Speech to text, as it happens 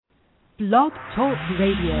Blog Talk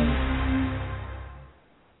Radio.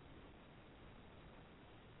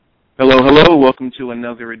 Hello, hello. Welcome to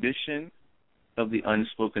another edition of the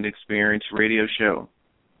Unspoken Experience Radio Show.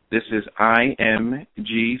 This is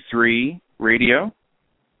IMG3 Radio.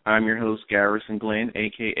 I'm your host, Garrison Glenn,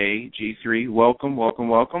 a.k.a. G3. Welcome, welcome,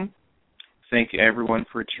 welcome. Thank you, everyone,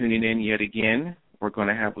 for tuning in yet again. We're going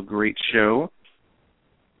to have a great show.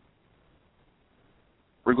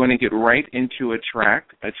 We're going to get right into a track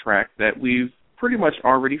that we've pretty much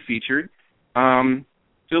already featured.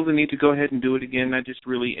 Feel the need to go ahead and do it again. I just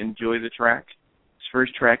really enjoy the track. This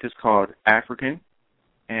first track is called African,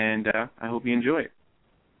 and I hope you enjoy it.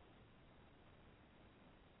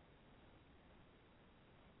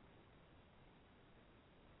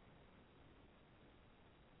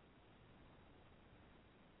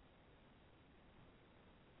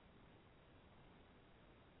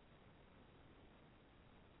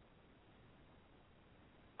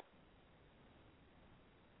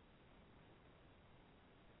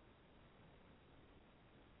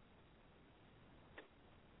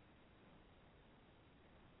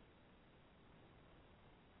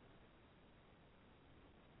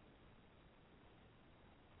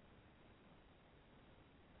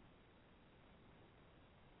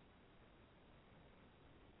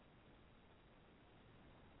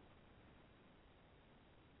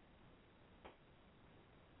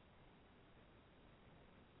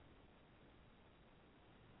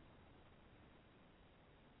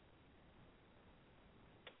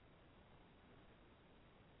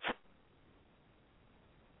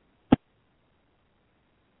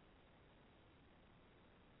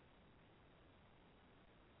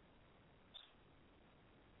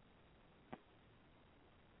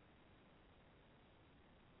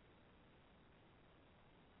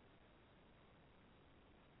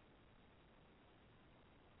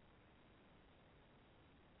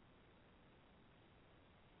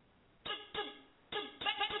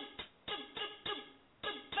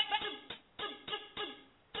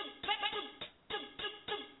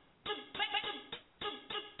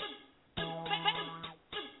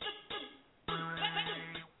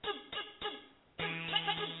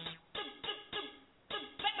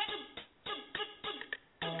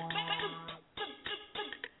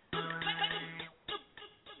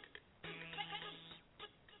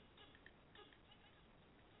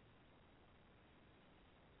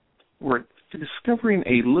 We're discovering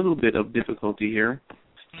a little bit of difficulty here.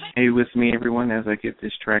 Stay with me, everyone, as I get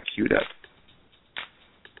this track queued up.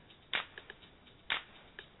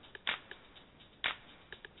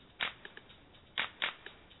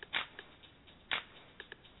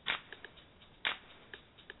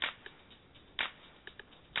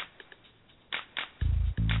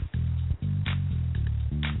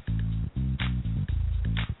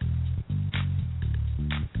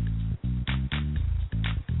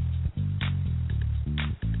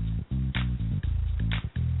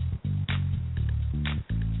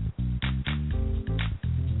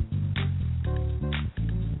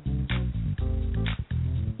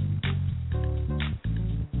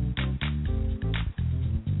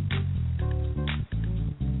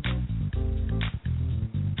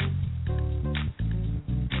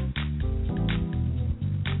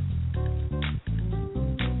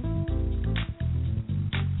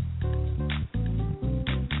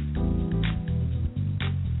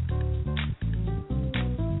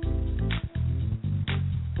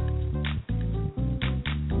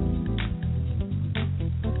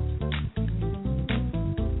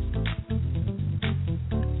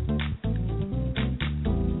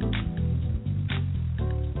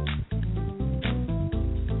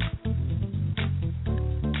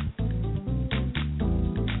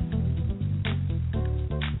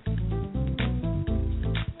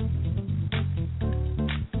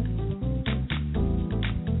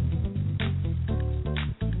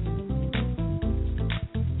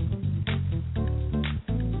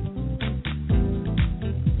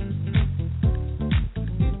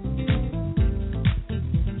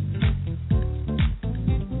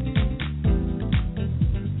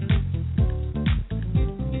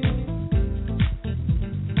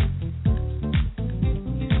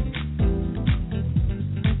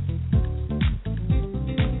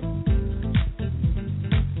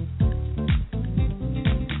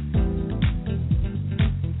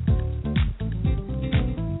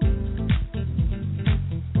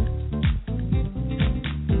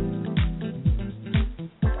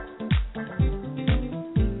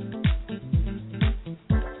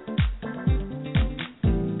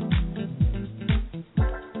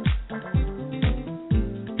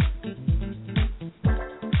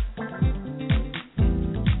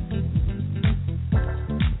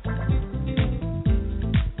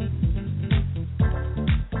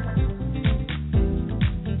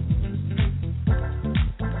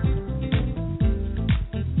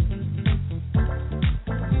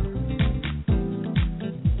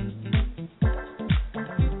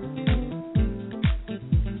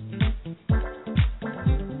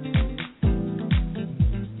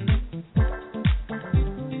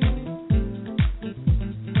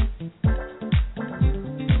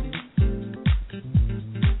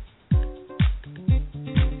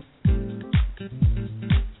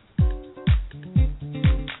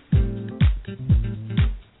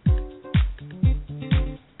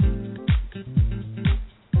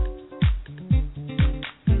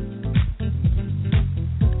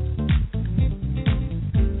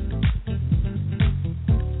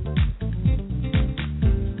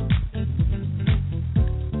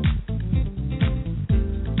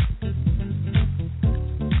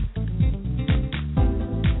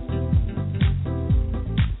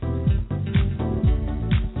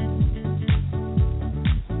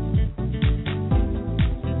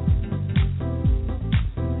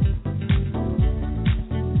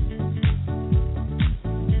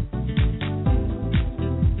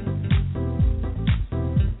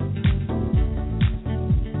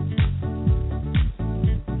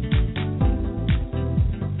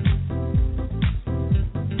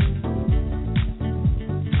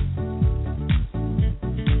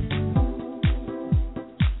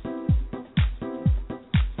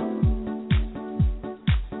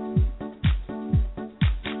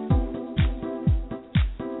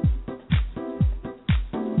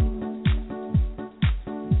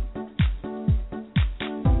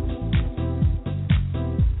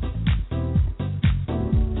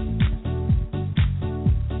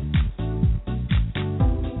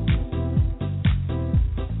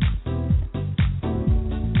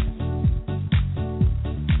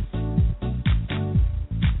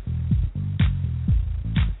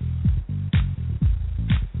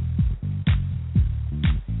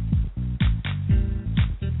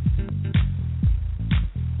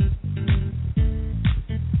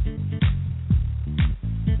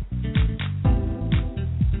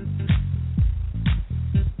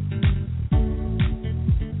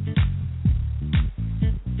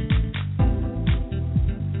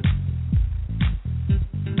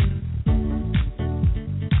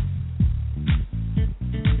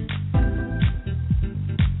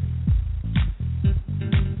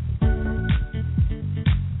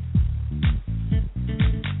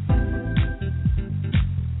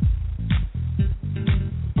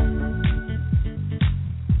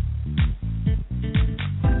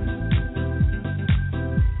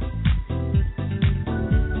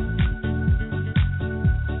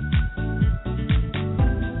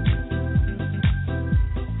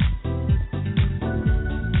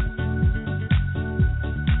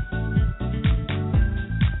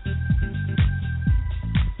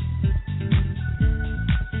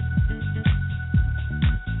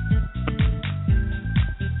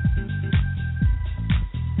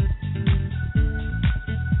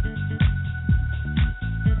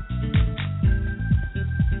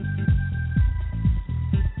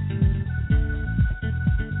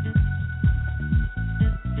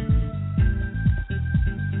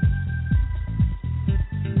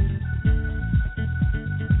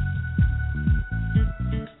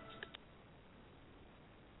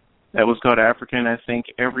 That was called African. I thank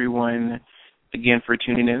everyone again for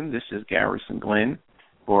tuning in. This is Garrison Glenn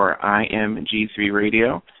for IMG3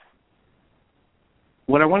 Radio.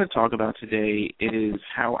 What I want to talk about today is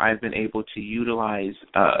how I've been able to utilize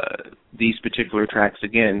these particular tracks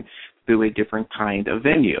again through a different kind of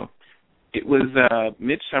venue. It was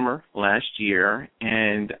midsummer last year,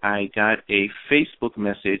 and I got a Facebook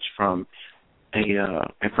message from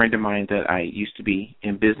a friend of mine that I used to be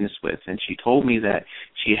in business with, and she told me that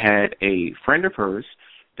she had a friend of hers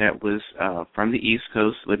that was from the East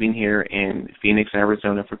Coast living here in Phoenix,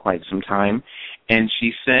 Arizona for quite some time, and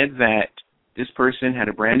she said that this person had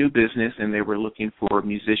a brand new business and they were looking for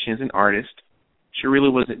musicians and artists. She really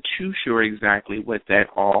wasn't too sure exactly what that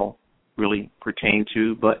all really pertained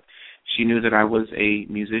to, but she knew that I was a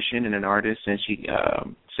musician and an artist, and she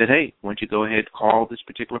said, hey, why don't you go ahead, call this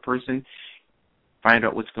particular person, find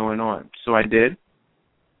out what's going on. So I did,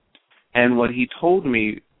 and what he told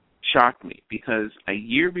me shocked me, because a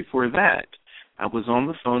year before that, I was on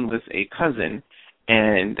the phone with a cousin,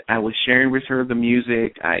 and I was sharing with her the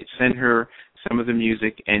music. I sent her some of the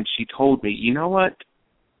music, and she told me, you know what?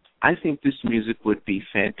 I think this music would be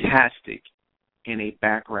fantastic in a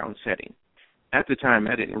background setting. At the time,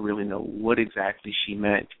 I didn't really know what exactly she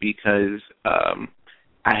meant, because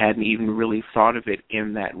I hadn't even really thought of it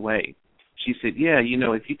in that way. She said, yeah, you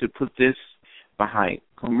know, if you could put this behind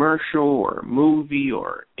commercial or movie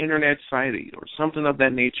or internet site or something of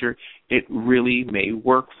that nature, it really may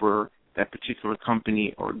work for that particular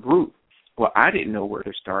company or group. Well, I didn't know where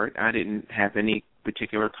to start. I didn't have any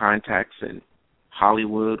particular contacts in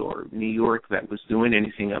Hollywood or New York that was doing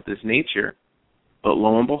anything of this nature. But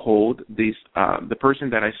lo and behold, the person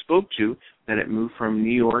that I spoke to that had moved from New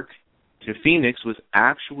York to Phoenix was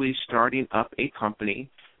actually starting up a company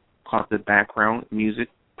called the Background Music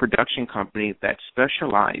Production Company that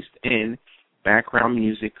specialized in background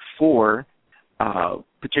music for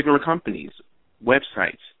particular companies,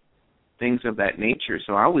 websites, things of that nature.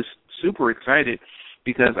 So I was super excited,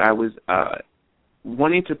 because I was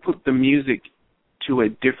wanting to put the music to a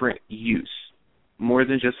different use, more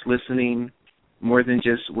than just listening, more than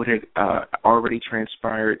just what had already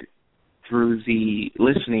transpired through the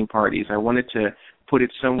listening parties. I wanted to put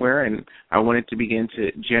it somewhere, and I wanted to begin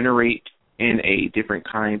to generate in a different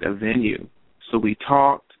kind of venue. So we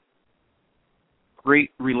talked,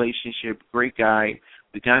 great relationship, great guy.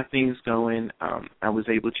 We got things going. I was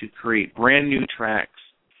able to create brand new tracks,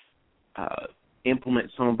 implement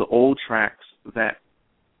some of the old tracks that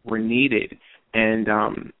were needed,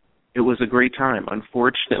 and it was a great time.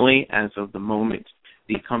 Unfortunately, as of the moment,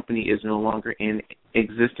 the company is no longer in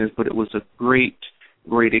existence, but it was a great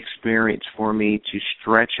experience for me to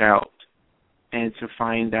stretch out and to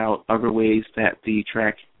find out other ways that the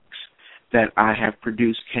tracks that I have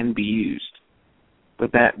produced can be used.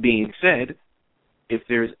 But that being said, if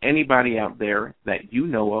there's anybody out there that you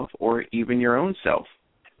know of, or even your own self,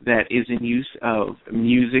 that is in use of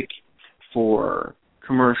music for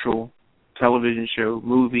commercial, television show,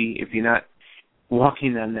 movie, if you're not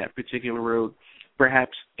walking on that particular road,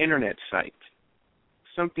 perhaps internet site,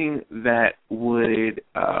 something that would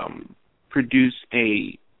produce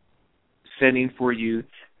a setting for you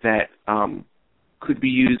that could be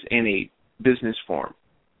used in a business form,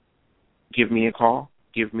 give me a call,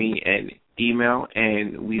 give me an email,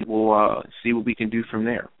 and we will see what we can do from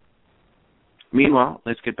there. Meanwhile,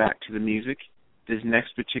 let's get back to the music. This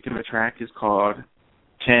next particular track is called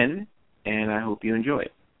 10, and I hope you enjoy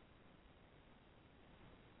it.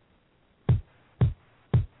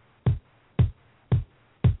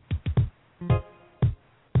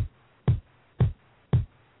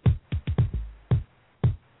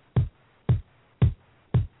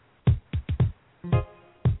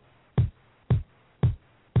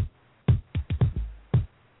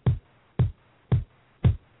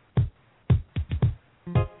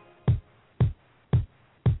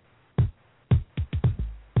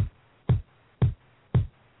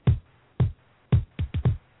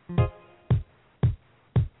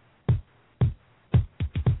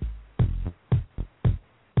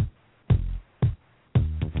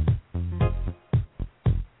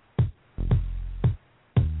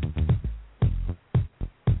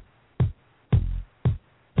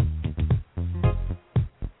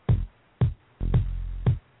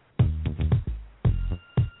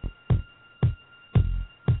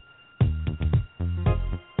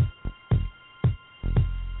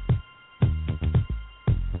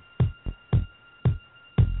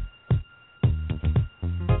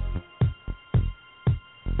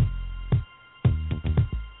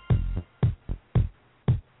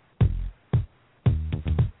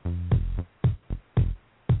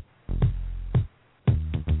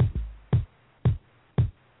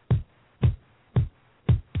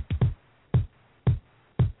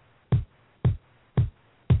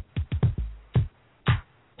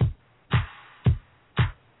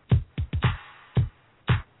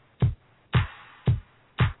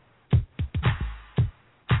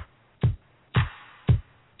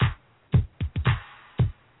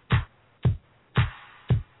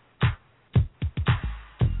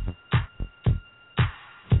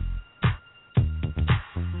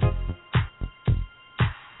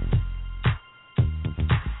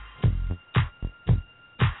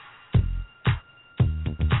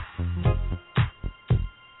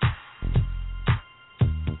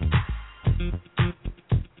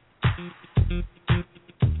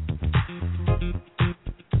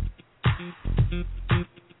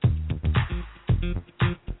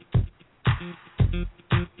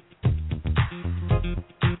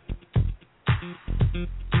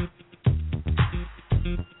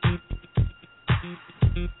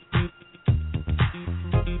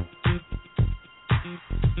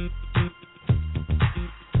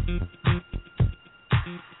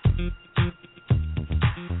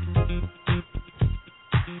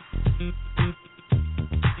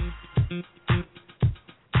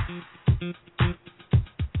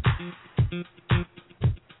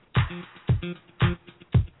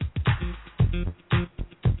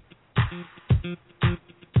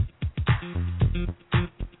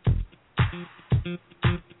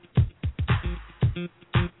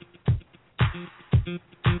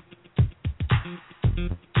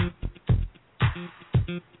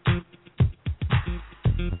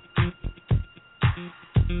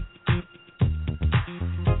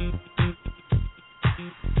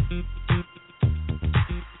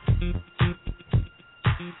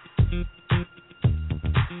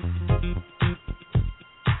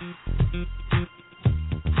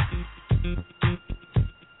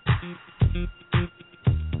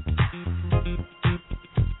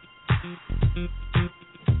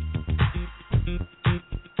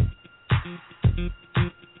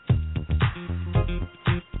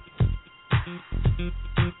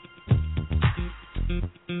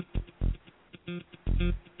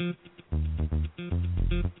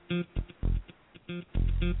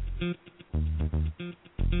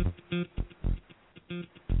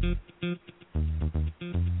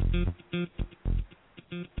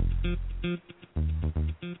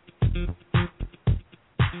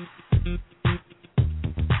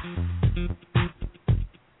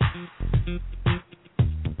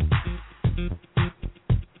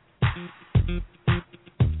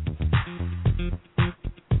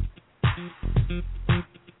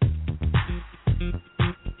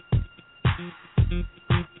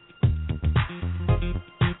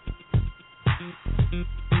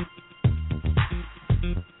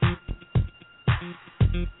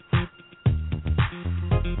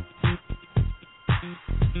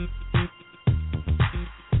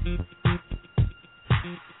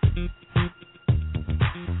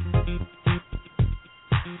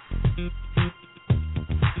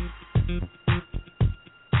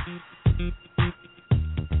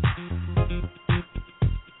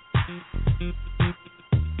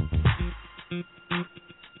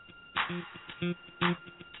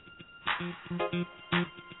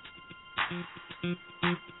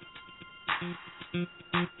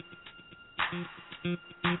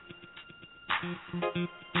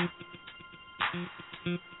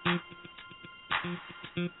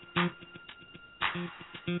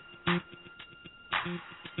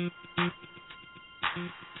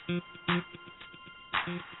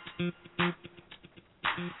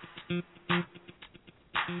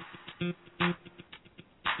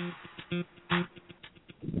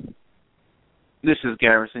 This is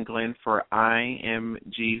Garrison Glenn for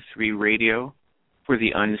IMG3 Radio for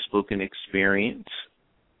the Unspoken Experience,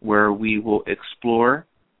 where we will explore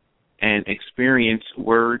and experience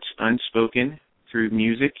words unspoken through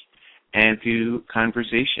music and through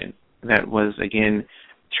conversation. That was, again,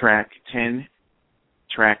 track 10,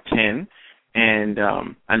 and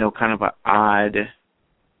I know kind of an odd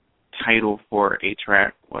title for a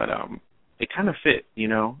track, but it kind of fit, you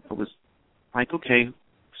know. It was like, okay,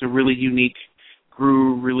 it's a really unique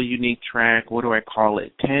groove, really unique track. What do I call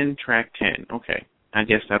it? Track 10. Okay, I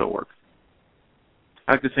guess that'll work.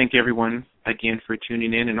 I'd like to thank everyone again for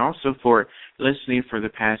tuning in and also for listening for the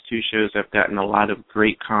past two shows. I've gotten a lot of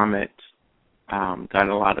great comments, got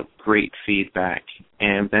a lot of great feedback,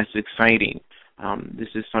 and that's exciting. This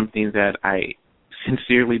is something that I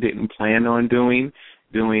sincerely didn't plan on doing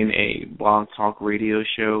a blog talk radio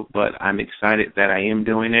show, but I'm excited that I am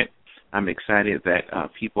doing it. I'm excited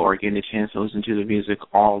that people are getting a chance to listen to the music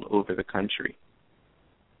all over the country.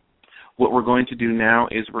 What we're going to do now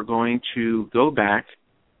is we're going to go back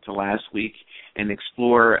to last week and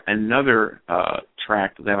explore another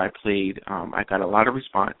track that I played. I got a lot of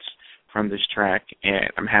response from this track,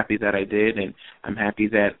 and I'm happy that I did, and I'm happy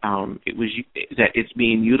that it's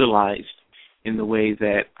being utilized in the way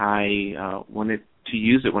that I wanted to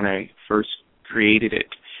use it when I first created it.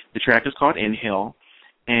 The track is called Inhale.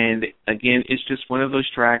 And, again, it's just one of those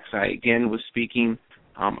tracks. I, again, was speaking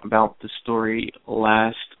about the story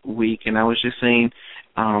last week, and I was just saying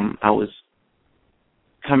I was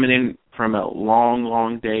coming in from a long,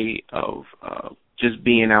 long day of just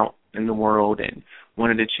being out in the world and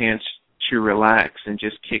wanted a chance to relax and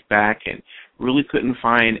just kick back and really couldn't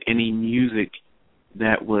find any music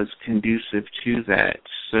that was conducive to that.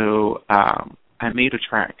 So I made a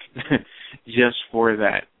track just for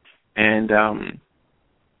that. And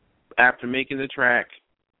after making the track,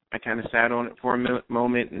 I kind of sat on it for a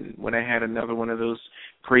moment, and when I had another one of those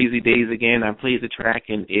crazy days again, I played the track,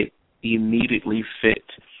 and it immediately fit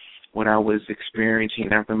what I was experiencing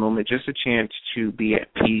at the moment. Just a chance to be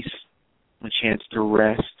at peace, a chance to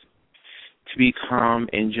rest, to be calm,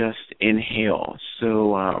 and just inhale.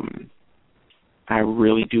 So I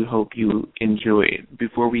really do hope you enjoy it.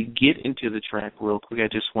 Before we get into the track real quick, I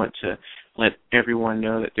just want to let everyone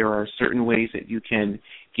know that there are certain ways that you can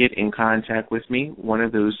get in contact with me. One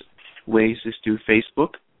of those ways is through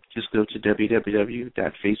Facebook. Just go to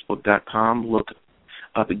www.facebook.com, look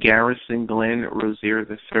up Garrison Glenn Rozier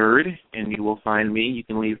III, and you will find me. You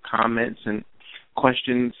can leave comments and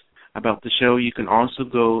questions about the show. You can also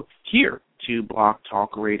go here to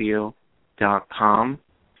blogtalkradio.com.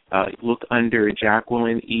 Look under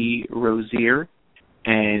Jacqueline E. Rozier,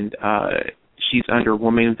 and she's under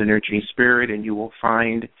Woman with the Nurturing Spirit, and you will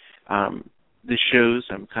find the shows.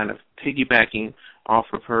 I'm kind of piggybacking off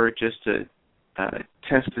of her just to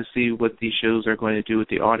test to see what these shows are going to do with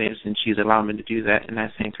the audience, and she's allowed me to do that, and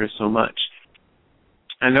I thank her so much.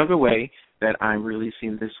 Another way that I'm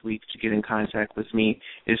releasing this week to get in contact with me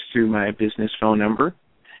is through my business phone number.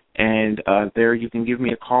 And there you can give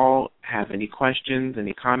me a call, have any questions,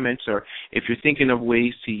 any comments, or if you're thinking of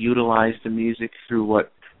ways to utilize the music through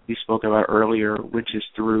what we spoke about earlier, which is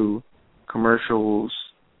through commercials,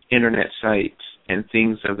 internet sites, and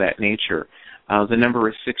things of that nature. The number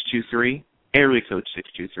is 623, area code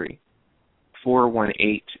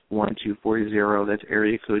 623-418-1240. That's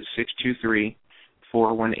area code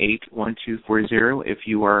 418-1240. If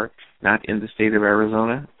you are not in the state of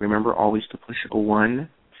Arizona, remember always to push a 1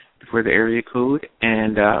 before the area code.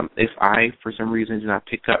 And if I, for some reason, do not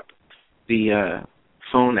pick up the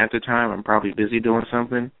phone at the time, I'm probably busy doing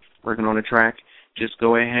something, working on a track, just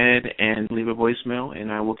go ahead and leave a voicemail,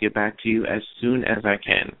 and I will get back to you as soon as I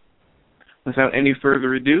can. Without any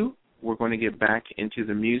further ado, we're going to get back into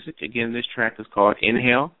the music. Again, this track is called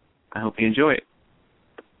Inhale. I hope you enjoy it.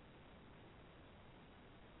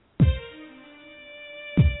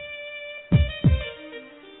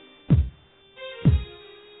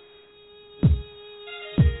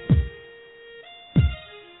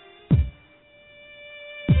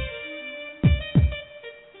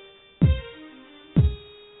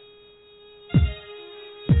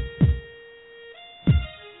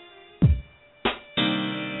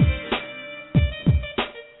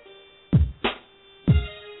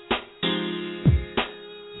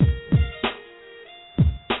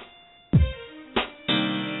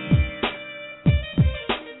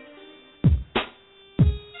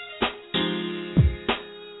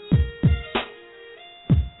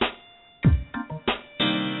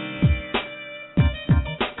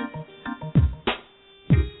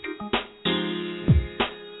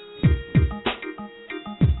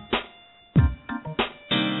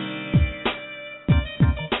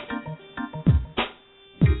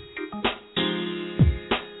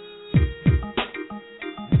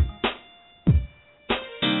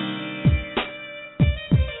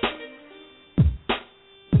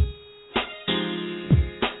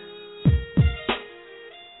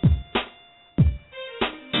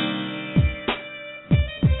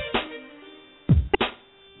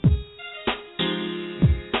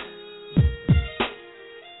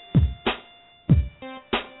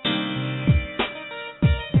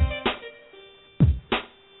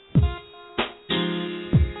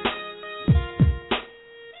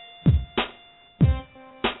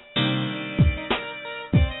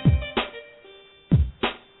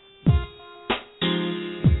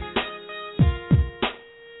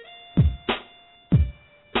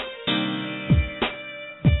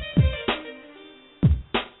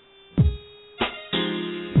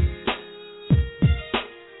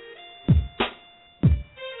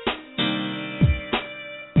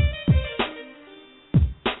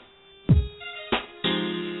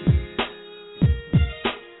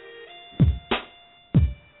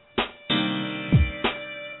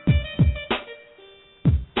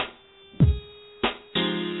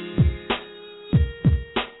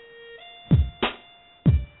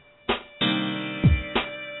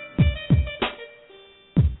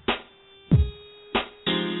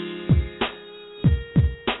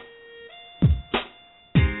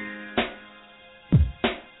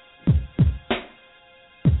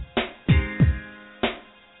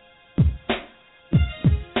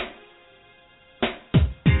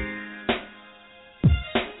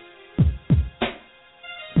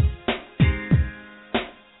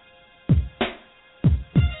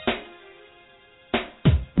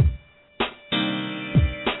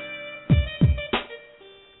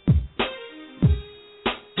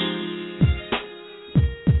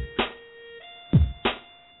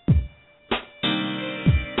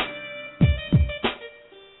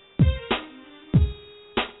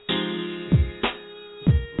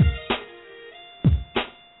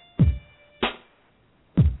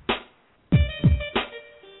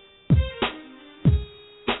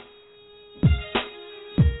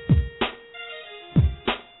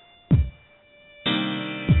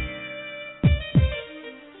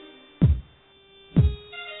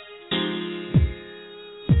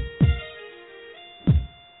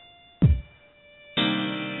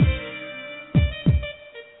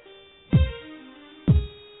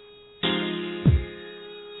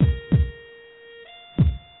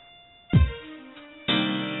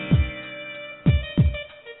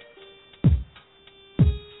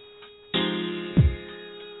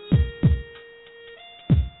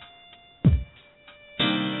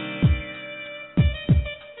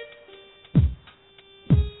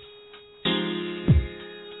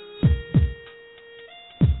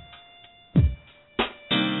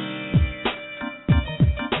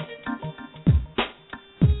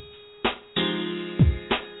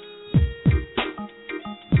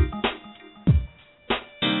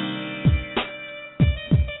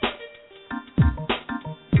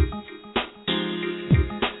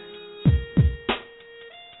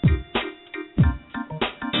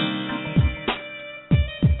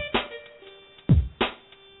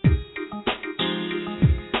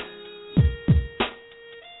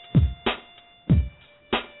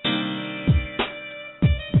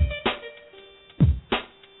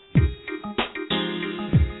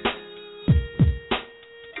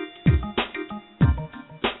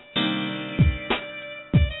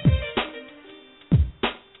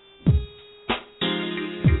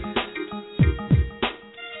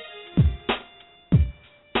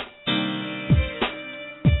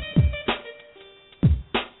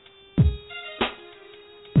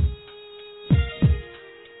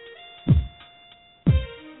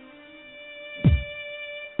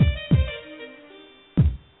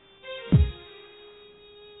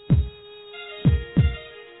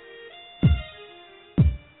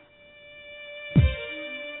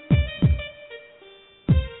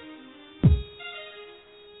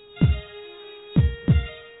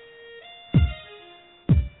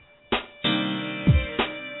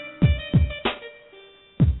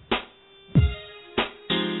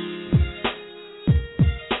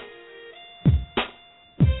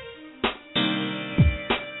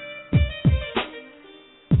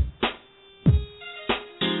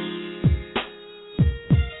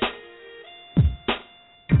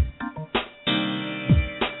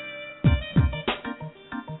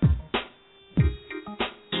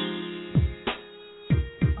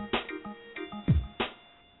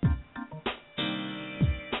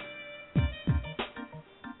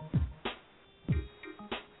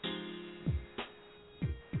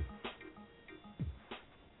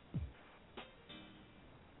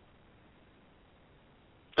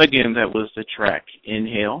 Again, that was the track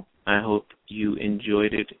Inhale. I hope you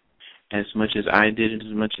enjoyed it as much as I did and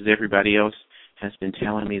as much as everybody else has been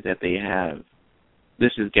telling me that they have.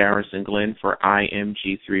 This is Garrison Glenn for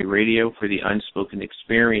IMG3 Radio for the Unspoken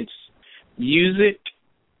Experience Music.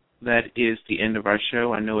 That is the end of our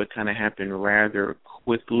show. I know it kind of happened rather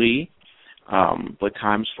quickly, but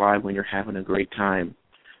times fly when you're having a great time.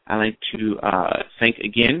 I'd like to thank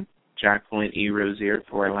again Jacqueline E. Rozier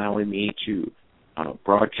for allowing me to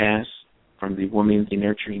broadcast from the Women's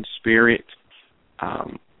Nurturing Spirit.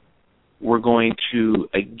 We're going to,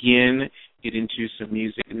 again, get into some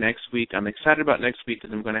music next week. I'm excited about next week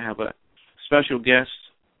because I'm going to have a special guest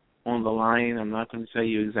on the line. I'm not going to tell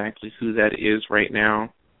you exactly who that is right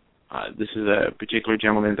now. This is a particular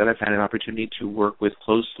gentleman that I've had an opportunity to work with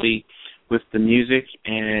closely with the music,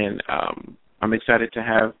 and I'm excited to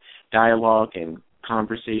have dialogue and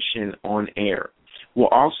conversation on air. We'll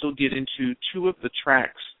also get into two of the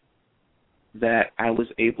tracks that I was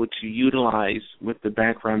able to utilize with the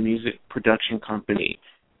background music production company.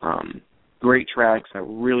 Great tracks. I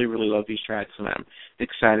really, really love these tracks, and I'm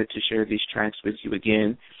excited to share these tracks with you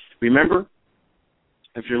again. Remember,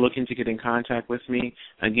 if you're looking to get in contact with me,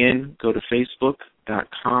 again, go to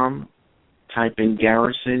facebook.com, type in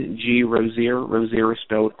Garrison G. Rozier. Rozier is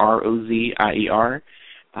spelled R-O-Z-I-E-R,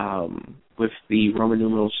 with the Roman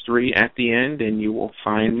numerals 3 at the end, and you will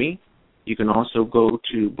find me. You can also go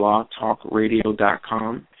to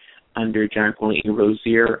blogtalkradio.com under Jacqueline E.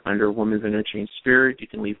 Rozier, under Women's Nurturing Spirit. You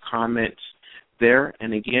can leave comments there.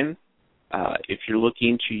 And again, if you're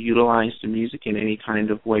looking to utilize the music in any kind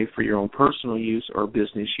of way for your own personal use or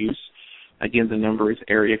business use, again, the number is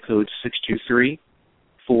area code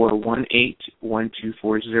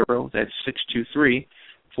 623-418-1240. That's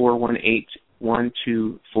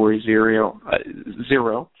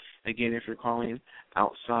 623-418-1240. Again, if you're calling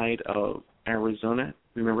outside of Arizona,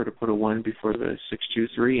 remember to put a 1 before the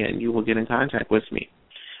 623, and you will get in contact with me.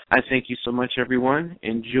 I thank you so much, everyone.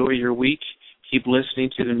 Enjoy your week. Keep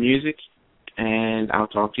listening to the music, and I'll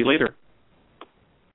talk to you later.